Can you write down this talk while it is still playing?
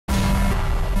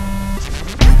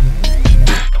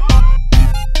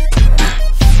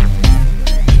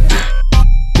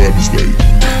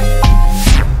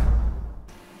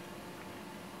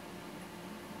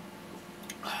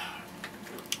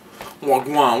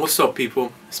Wagwan, what's up,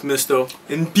 people? It's Mysto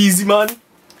and Pizzi, man.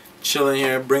 Chilling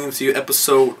here, bringing to you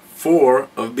episode 4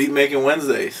 of Beatmaking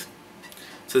Wednesdays.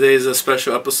 Today is a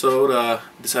special episode.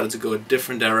 Decided to go a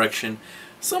different direction,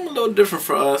 something a little different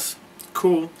for us.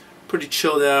 Cool, pretty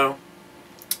chilled out,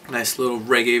 nice little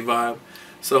reggae vibe.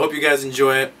 So I hope you guys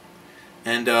enjoy it,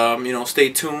 and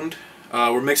stay tuned.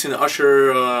 We're mixing the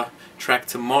Usher track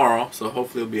tomorrow, so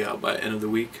hopefully it'll be out by the end of the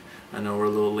week. I know we're a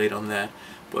little late on that,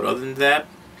 but other than that,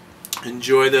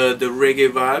 enjoy the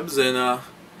reggae vibes, and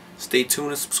stay tuned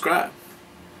and subscribe.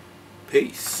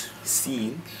 Peace.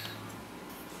 Scene.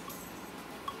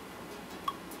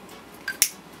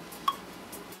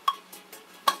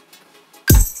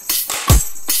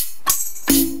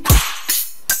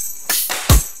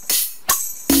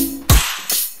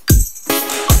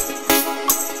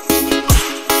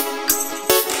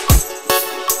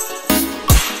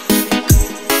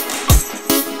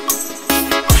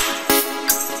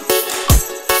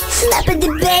 Slap at the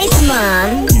bass,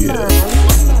 man. Yeah.